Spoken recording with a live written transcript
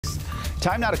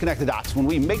Time now to connect the dots when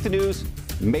we make the news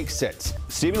make sense.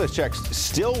 Stimulus checks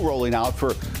still rolling out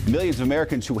for millions of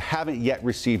Americans who haven't yet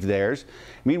received theirs.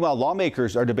 Meanwhile,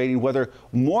 lawmakers are debating whether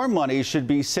more money should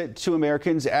be sent to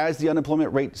Americans as the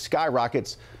unemployment rate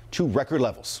skyrockets to record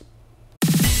levels.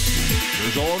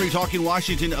 There's already talk in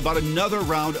Washington about another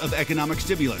round of economic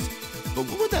stimulus. But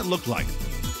what would that look like?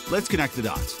 Let's connect the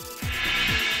dots.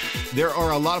 There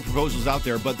are a lot of proposals out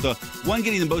there, but the one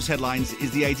getting the most headlines is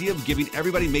the idea of giving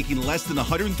everybody making less than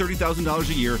 $130,000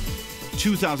 a year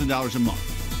 $2,000 a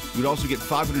month. You would also get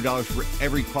 $500 for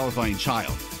every qualifying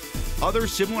child. Other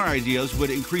similar ideas would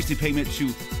increase the payment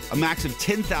to a max of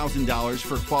 $10,000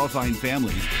 for qualifying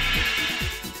families.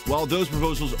 While those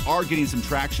proposals are getting some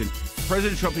traction,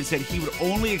 President Trump has said he would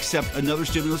only accept another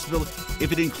stimulus bill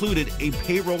if it included a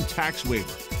payroll tax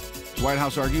waiver. The White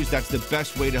House argues that's the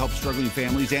best way to help struggling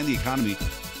families and the economy.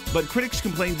 But critics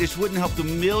complain this wouldn't help the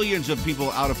millions of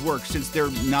people out of work since they're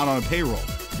not on a payroll.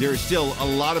 There is still a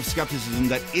lot of skepticism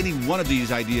that any one of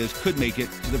these ideas could make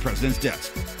it to the president's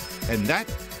desk. And that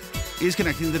is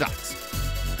connecting the dots.